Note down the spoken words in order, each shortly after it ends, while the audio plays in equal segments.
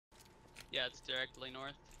Yeah, it's directly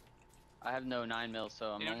north. I have no 9mm,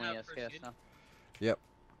 so I'm only SKS now. Yep.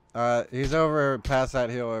 He's over past that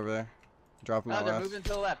hill over there. Dropping my they're last. moving to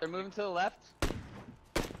the left. They're moving to the left.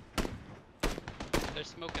 They're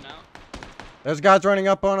smoking out. There's guys running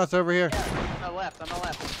up on us over here. Yeah, on the left, on the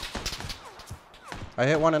left. I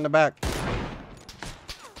hit one in the back.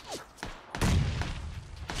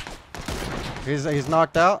 He's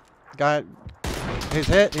knocked out. Guy, he's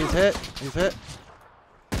hit.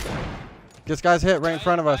 This guy's hit right in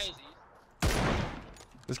front of us.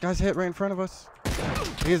 This guy's hit right in front of us.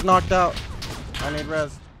 He's knocked out. I need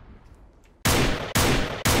res.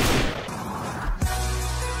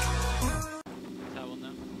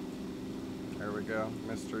 There we go.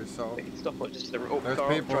 Mystery solved. Wait, stop what? Just There's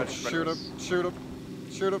people. Shoot him. Shoot him.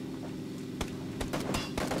 Shoot him.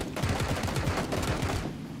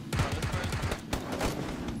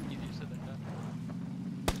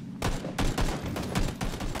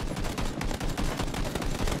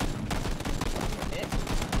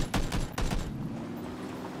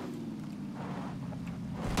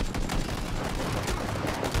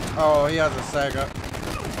 Oh, he has a Sega.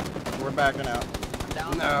 We're backing out.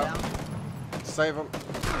 Down, no. Down. Save him.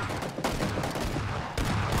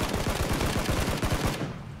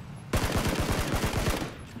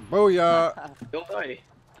 Booyah! Don't die.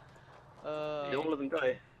 All of them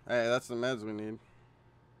die. Hey, that's the meds we need.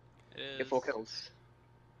 Get 4 kills.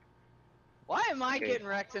 Why am I getting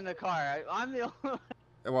wrecked in the car? I'm the only one.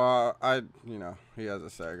 Well, you know, he has a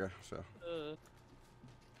Sega, so.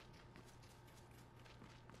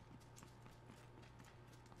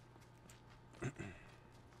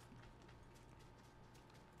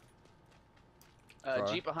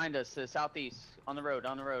 Jeep behind us, southeast, on the road.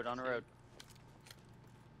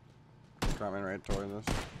 Coming right towards us.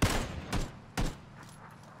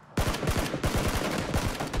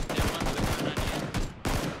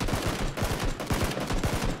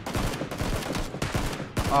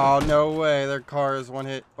 Oh, no way. Their car is one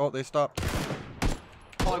hit. Oh, they stopped.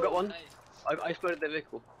 Oh, I got one. Nice. I exploded their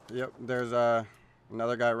vehicle. Yep, there's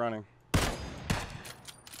another guy running.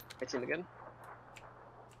 Hit him again.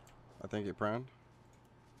 I think he prone.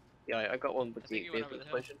 Yeah, I got one with the vehicle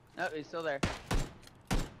explosion. Oh, he's still there.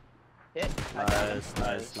 Hit. Nice.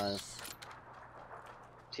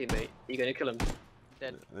 Teammate, you gonna kill him?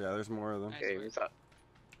 Dead. Yeah, there's more of them. Okay, what's that?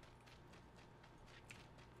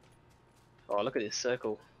 Oh, look at this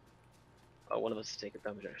circle. Oh, one of us is taking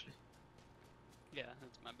damage actually. Yeah,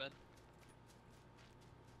 that's my bad.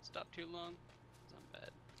 Stop too long. It's not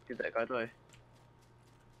bad. Did that guy die?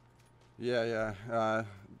 Yeah.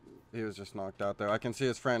 He was just knocked out there. I can see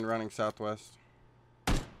his friend running southwest.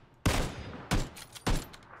 Nice.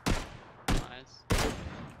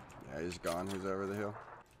 Yeah, he's gone. He's over the hill.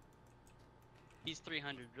 He's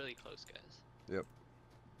 300, really close, guys. Yep.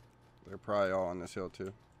 They're probably all on this hill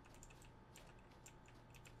too.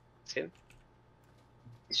 It's him.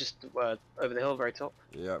 He's just over the hill, very top.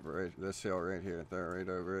 Yep, right. This hill right here. They're right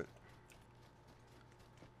over it.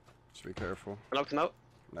 Just be careful. I knocked him out.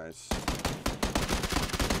 Nice.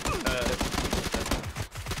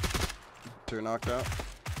 2 knocked out.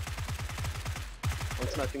 One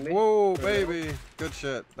sniping me. Whoa, baby! Good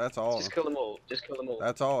shit. That's all. Just kill them all. Just kill them all.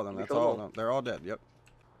 That's all of them. That's all of them. They're all dead. Yep.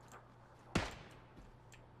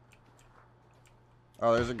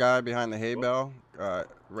 Oh, there's a guy behind the hay bale.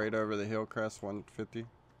 Right over the hill crest, 150.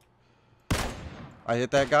 I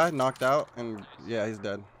hit that guy, knocked out, and yeah, he's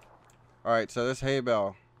dead. All right, so this hay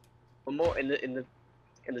bale. One more in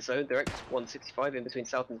the zone, direct 165 in between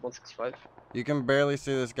south and 165. You can barely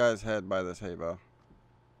see this guy's head by this hay bale.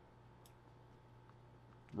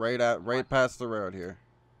 Right past the road here.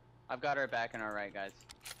 I've got our back and our right, guys.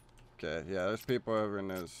 Okay, yeah, there's people over in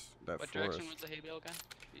that What forest. direction was the hay bale guy?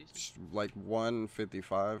 Like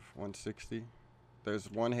 155, 160. There's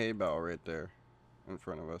one hay bale right there in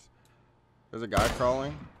front of us. There's a guy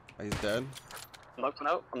crawling. He's dead. Knocked one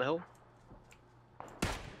out on the hill.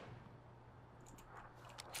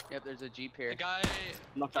 Yep, there's a Jeep here. The guy...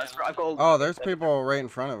 Knocked out. I've got all there's people right in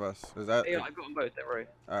front of us. Is that... Yeah, I've got them both, don't worry.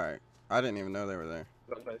 Alright. I didn't even know they were there.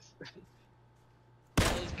 I've got them both.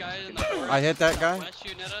 There's guy in the forest. I hit that guy. West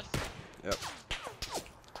shooting at us. Yep.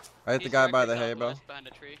 I hit the guy by the hay bale. Behind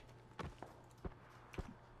a tree.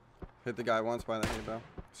 Hit the guy once by the hay bale,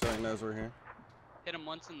 so he knows we're here. Hit him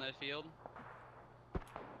once in the field.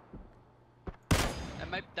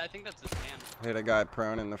 I think that's his hand. Hit a guy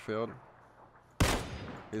prone in the field.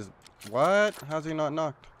 What? How's he not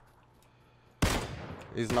knocked?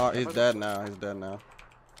 He's dead now. He's dead now.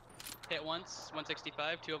 Hit once,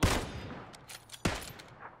 165, 2 of them.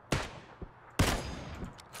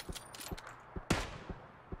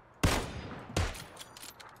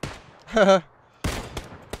 Nice.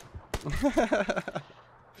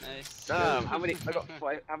 Damn, how many? I got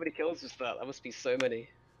 5. How many kills was that? That must be so many.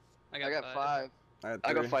 I I got 5.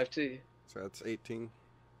 I got 5 too. So that's 18.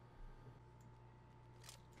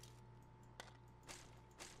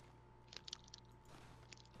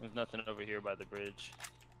 There's nothing over here by the bridge.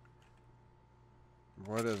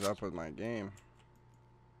 What is up with my game?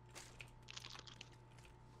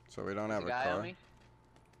 So we don't There's have a a guy car. on me.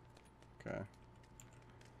 Okay.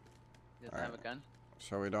 He doesn't have a gun.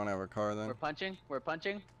 So we don't have a car then. We're punching. We're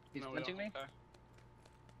punching. He's No, we punching don't me. have a car.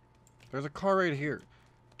 There's a car right here.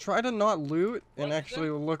 Try to not loot and What is actually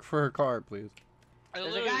look for a car, please. I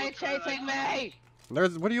There's a literally guy looked for that chasing car. me.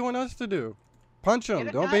 There's. What do you want us to do? Punch him. Get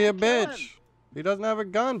a Don't gun be a and kill him. bitch. He doesn't have a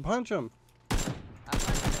gun. Punch him. I'm not gonna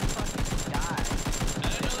fucking die. I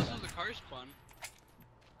didn't know this was a car spawn.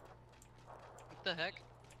 What the heck?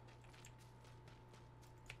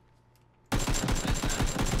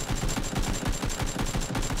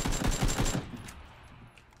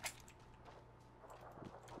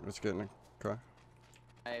 Let's get in a car.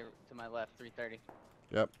 To my left, 330.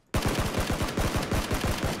 Yep.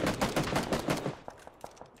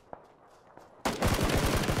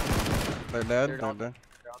 They're dead. They're They're all- dead.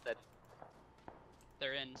 They're all dead.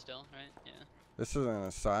 They're in still, right? Yeah. This is an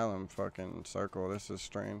asylum fucking circle. This is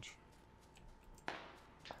strange.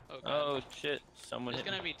 Oh, God. Oh shit! Someone There's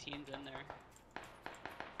hit me. gonna be teams in there.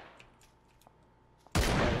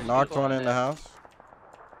 There's Knocked people one on in the it. house.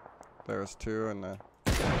 There was 2 and the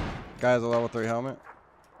guy has a level 3 helmet.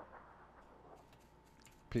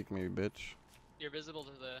 Peek me, bitch. You're visible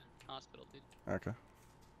to the hospital, dude. Okay.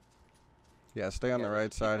 Yeah, stay on Yeah, the there's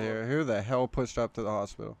right side people- here. Who the hell pushed up to the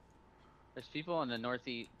hospital? There's people on the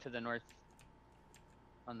to the north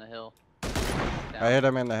on the hill. I hit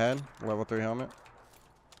him in the head. Level 3 helmet.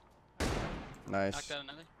 Nice. Knocked out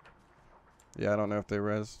another. Yeah, I don't know if they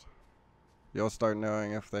rezzed. You'll start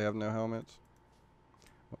knowing if they have no helmets.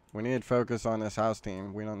 We need focus on this house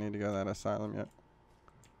team. We don't need to go to that asylum yet.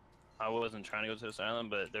 I wasn't trying to go to the asylum,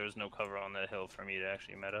 but there was no cover on the hill for me to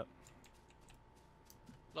actually met up.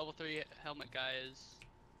 Level 3 helmet guy is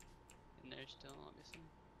in there still, obviously.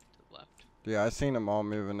 To the left. Yeah, I seen them all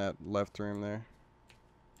move in that left room there.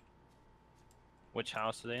 Which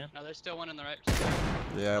house are they in? No, there's still one in the right.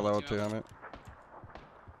 Yeah, Level level 2 2 helmet.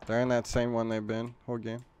 They're in that same one they've been whole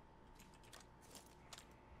game.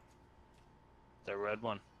 The red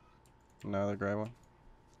one. No, the gray one.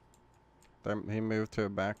 He moved to a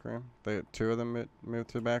back room. 2 of them moved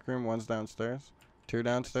to the back room. One's downstairs. 2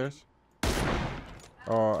 downstairs.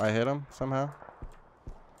 Oh, I hit him somehow.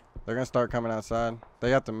 They're gonna start coming outside. They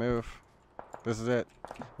have to move. This is it.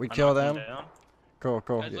 We I kill knocked one them. down. Cool,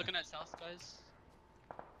 cool. Guys Yeah. looking at south, guys?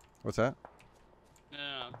 What's that?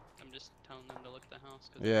 No. I'm just telling them to look at the house.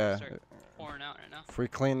 Cause Yeah. they're gonna start pouring out right now. If we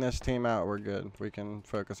clean this team out, we're good. We can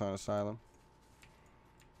focus on asylum.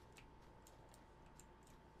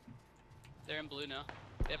 They're in blue now.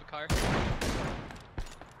 They have a car.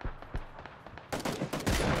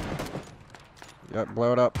 Yep,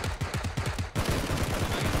 blow it up.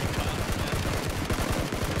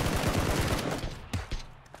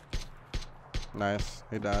 Nice.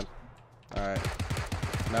 He died. Alright.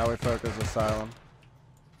 Now we focus asylum.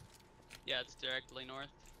 Yeah, it's directly north.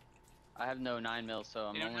 I have no 9 mils, so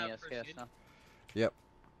I'm You don't only have first SKS aid?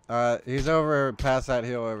 now. He's over past that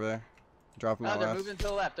hill over there. Drop him Oh, out they're left. moving to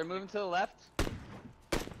the left. They're moving to the left.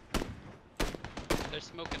 They're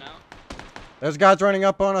smoking out. There's guys running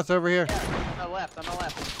up on us over here. Yeah, on the left. On the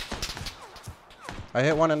left. I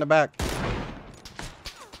hit one in the back.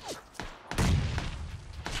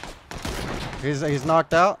 He's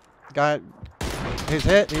knocked out. Guy, he's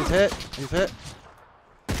hit.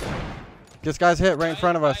 This guy's hit right in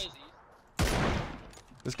front of us.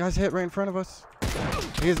 This guy's hit right in front of us.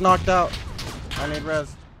 He's knocked out. I need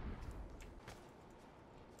res.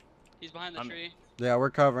 He's behind the tree. Yeah,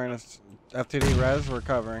 we're covering. It's FTD res. We're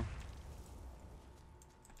covering.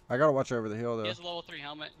 I gotta watch over the hill He though. has a level 3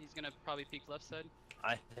 helmet. He's gonna probably peek left side.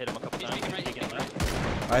 I hit him a couple He's times. peeking right. He's Peeking peeking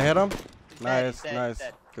left. right. I hit him. He's dead, Nice, he's dead, nice. he's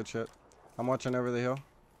dead. Good shit. I'm watching over the hill.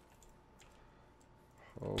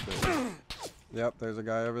 Oh, baby. Yep, there's a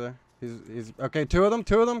guy over there. He's okay. 2 of them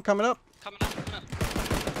coming up. Coming up, coming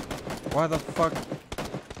up. Why the fuck?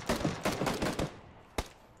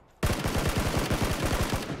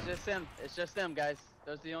 It's just them. It's just them, guys.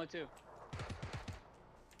 Those are the only 2.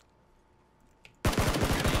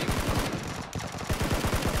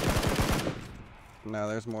 No,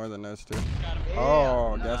 there's more than those 2. Got him.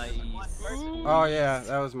 Oh, guess. Nice. Oh yeah,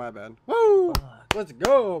 that was my bad. Woo! Let's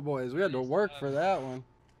go, boys. We had to Nice work job. for that one.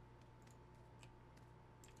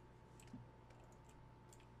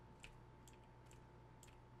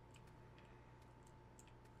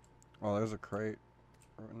 Oh, there's a crate.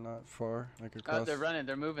 Not far. I could cross. They're running.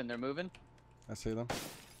 They're moving. They're moving. I see them.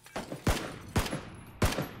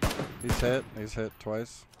 He's hit. He's hit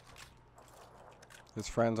twice. His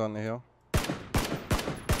friend's on the hill.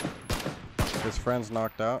 His friend's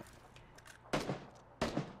knocked out.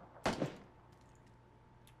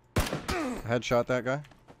 Headshot that guy.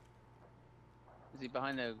 Is he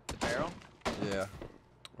behind the barrel? Yeah.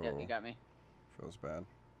 Yeah, Oh, he got me. feels bad.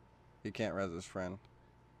 He can't res his friend.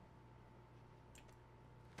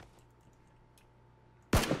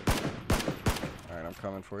 Alright, I'm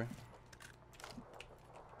coming for you.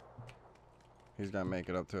 He's gonna make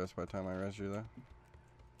it up to us by the time I res you though.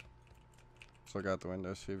 Just look out the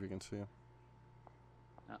window, see if you can see him.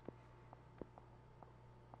 No.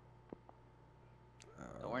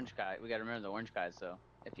 The orange guy, we gotta remember the orange guys though.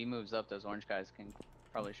 If he moves up, those orange guys can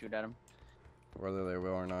probably shoot at him. Whether they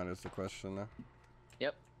will or not is the question though.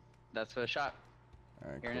 Yep, that's for the shot.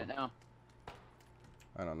 Alright, Hearing cool. it now.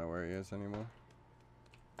 I don't know where he is anymore.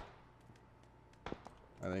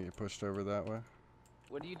 I think he pushed over that way.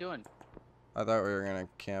 What are you doing? I thought we were gonna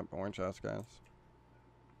camp orange house guys.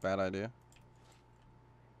 Bad idea.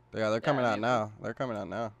 Yeah, they're coming out now. They're coming out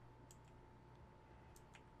now.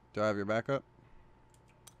 Do I have your backup?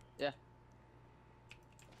 Yeah.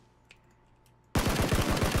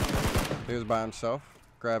 He was by himself,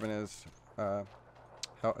 grabbing his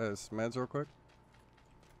meds real quick.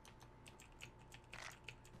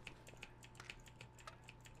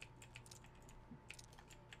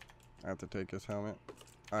 I have to take his helmet.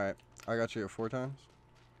 Alright, I got you at 4 times.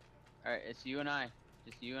 Alright, it's you and I.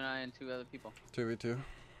 Just you and I and 2 other people. 2v2. You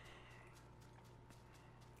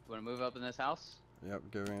wanna move up in this house? Yep,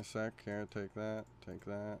 give me a sec. Here, take that. Take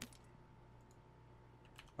that.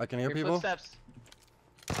 I can hear Your people. Footsteps.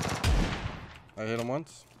 I hit him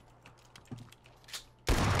once.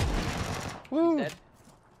 He's Woo! dead.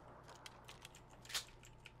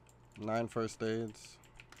 9 first aids.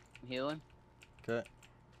 I'm healing. Okay.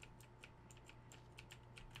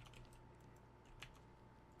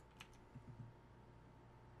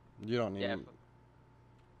 You don't need Yeah. them.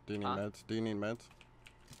 Do you need Huh? meds? Do you need meds?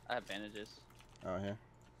 I have bandages. Oh, here.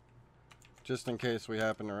 Just in case we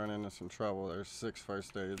happen to run into some trouble, there's 6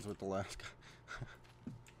 first aids with the last guy.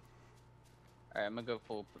 Alright, I'm gonna go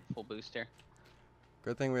full boost here.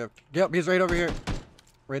 Good thing we have. Yep, he's right over here.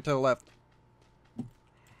 Right to the left.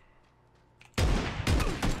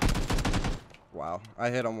 Wow. I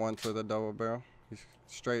hit him once with a double barrel. He's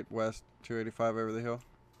straight west, 285 over the hill.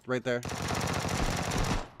 Right there.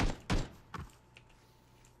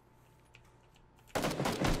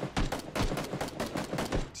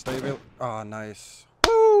 Stay. Oh, nice.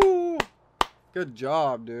 Woo! Good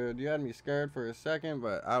job, dude. You had me scared for a second,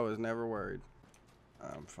 but I was never worried.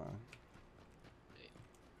 I'm fine.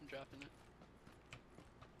 I'm dropping it.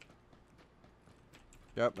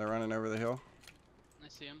 Yep, they're running over the hill. I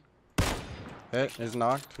see him. Hit. He's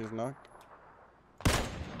knocked. He's knocked. Other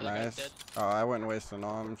guy's Nice. dead. Oh, I wouldn't waste an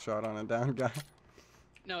arm shot on a down guy.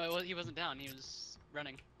 No, he wasn't down. He was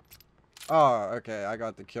running. Oh, okay. I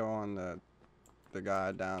got the kill on the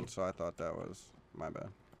guy down, so I thought that was my bad.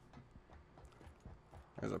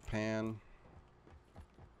 There's a pan.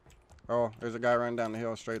 Oh, there's a guy running down the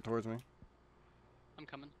hill straight towards me. I'm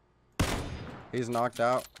coming. He's knocked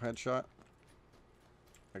out. Headshot.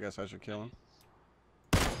 I guess I should kill him.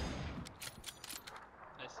 I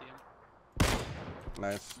see him.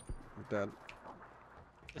 Nice. Dead.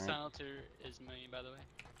 The Alright. silencer is me, by the way.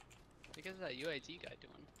 Because of that UIT guy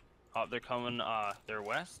doing. Oh, they're coming, they're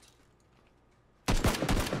west?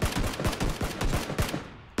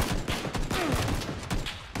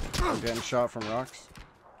 I'm getting shot from rocks.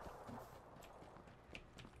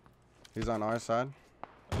 He's on our side.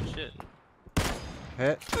 Oh shit.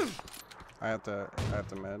 Hit. I have to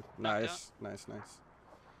med. Knocked Nice, nice, nice.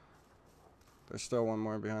 There's still one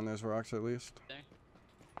more behind those rocks at least. There.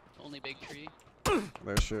 Only big tree.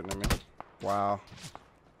 They're shooting at me. Wow.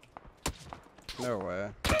 No way.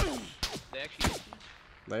 They actually hit you?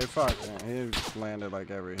 They fucked. He landed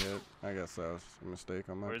like every hit. I guess that was a mistake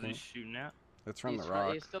on my Where's he part. shooting at? It's from He's the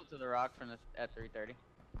rock. He's still to the rock from the at 330.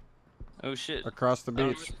 Oh shit. Across the Oh,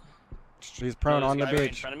 beach. He's prone on the Right in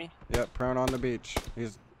beach. front of me? Yep, prone on the beach.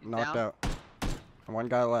 He's knocked down? out. And one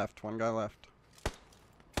guy left. One guy left.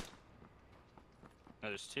 No,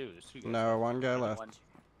 there's 2. There's 2 guys. No, one guy Another left. one.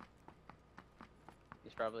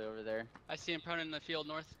 He's probably over there. I see him prone in the field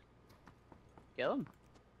north. Kill him.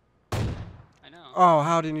 I know. Oh,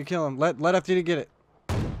 how didn't you kill him? Let FTD get it.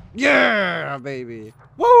 Yeah, baby.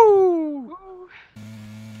 Woo!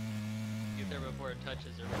 Get there before it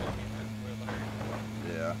touches or we're gonna be behind.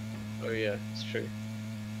 Yeah. Oh yeah, it's true.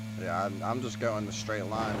 Yeah, I'm just going the straight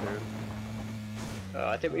line, dude.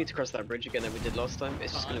 I think we need to cross that bridge again than we did last time.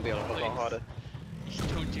 It's just going to be a lot harder.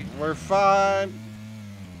 Don't you? We're fine.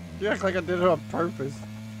 You act like I did it on purpose.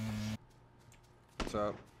 What's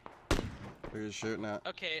up? Who are you shooting at?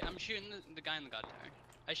 Okay, I'm shooting the guy in the god tower.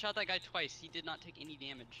 I shot that guy twice. He did not take any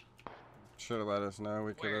damage. Should have let us know.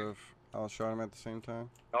 We could Where? have. I'll shot him at the same time.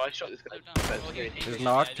 Oh, I shot this guy. Slow down. Oh, he He's died.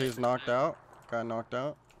 knocked. He's knocked out. Got knocked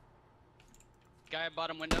out. Guy at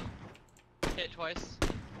bottom window. Hit twice.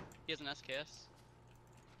 He has an SKS.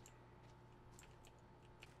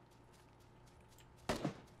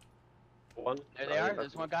 One. There they are.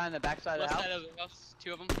 There's one guy on the backside of Left the house. side of the house.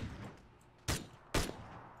 Two of them.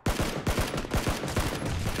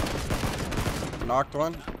 Knocked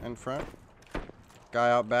one in front. Guy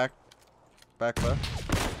out back. Back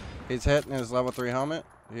left. He's hit in his level 3 helmet.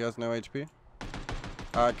 He has no HP.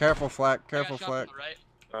 Careful flak. Careful I got shot flak. from the right.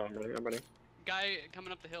 Oh, I'm ready. Guy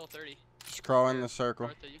coming up the hill, 30. Just crawl in the circle.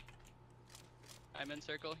 North of you. I'm in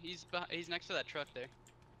circle. He's next to that truck there.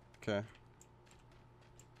 Okay.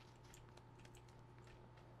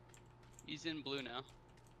 He's in blue now.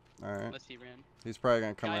 Alright. Unless he ran. He's probably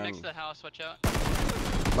gonna come Guy in. next to the house, watch out.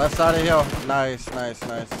 Left side of the hill. Nice, nice,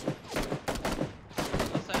 nice. Left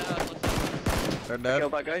side of the house, left side of the house. They're Kill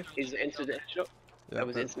dead. that guy. He's instant headshot. That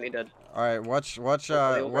was instantly dead. Alright, watch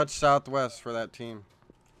Okay. southwest for that team.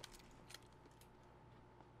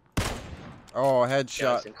 Oh, Yeah,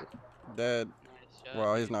 headshot. it's instant. Dead. Nice shot.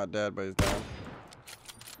 Well, he's not dead, but he's down.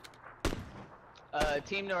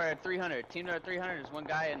 Team number 300. Team number 300 is one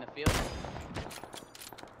guy in the field.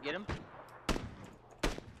 Get him.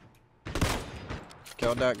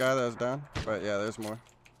 Killed that guy that was down. But yeah, there's more.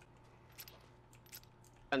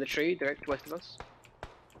 And the tree, direct west of us.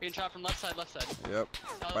 Being shot from left side, left side. Yep.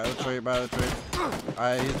 South, By the south. tree, by the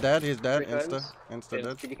tree. He's dead, he's dead. Three Insta. times. Insta Yeah,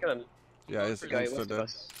 dead. did you kill him? Yeah, he's The Guy insta west of dead.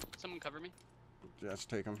 us. Someone cover me. Just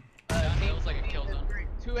take him. Yeah, Team, feels like a kill zone.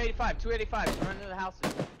 285. 285. He's running to the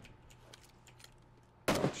houses.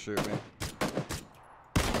 Don't shoot me.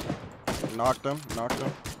 Knocked him, knocked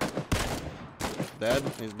him. Dead,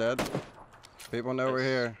 he's dead. People know we're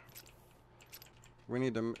here. We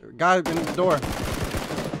need to. Guy in the door.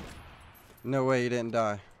 No way he didn't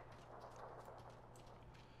die.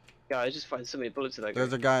 Yeah, I just find so many bullets in that guy.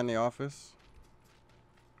 There's a guy in the office.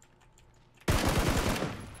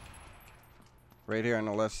 Right here on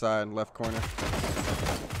the left side, left corner.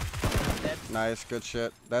 Dead. Nice, good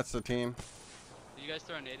shit. That's the team. Did you guys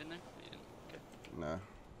throw a nade in there? You didn't. Okay. No.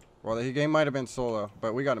 Well, the game might have been solo,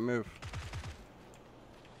 but we gotta move.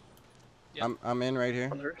 Yep. I'm in right here.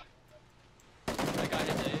 On the roof. That guy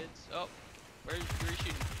hit nades. Oh, where are you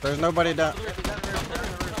shooting? There's nobody down. He's on the roof.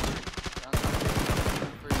 He's on the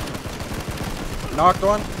roof. Knocked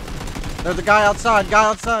one. There's a guy outside. Guy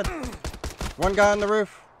outside. One guy on the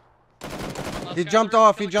roof. He jumped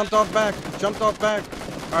off. He jumped off back. Jumped off back.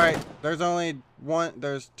 All right. There's only one.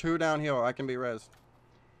 There's two downhill. I can be rezzed.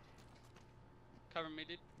 Cover me,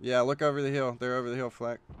 dude. Yeah. Look over the hill. They're over the hill,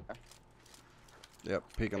 Flack. Yep.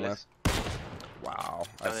 Peeking Yes. left. Wow.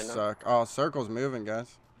 I Down in now. suck. Oh, circle's moving,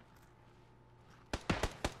 guys.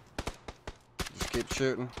 Just keep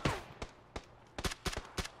shooting.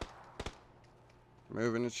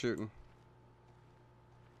 Moving and shooting.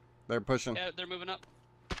 They're pushing. Yeah, they're moving up.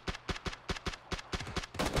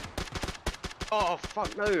 Oh,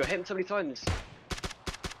 fuck no. I hit him so many times.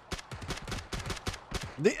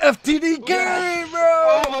 The FTD carry, bro!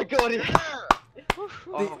 Oh my god.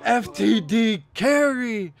 The FTD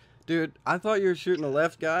carry! Dude, I thought you were shooting the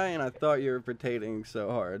left guy, and I thought you were rotating so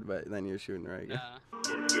hard, but then you're shooting the right guy.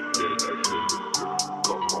 Nah.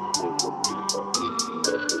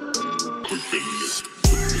 ConCliques.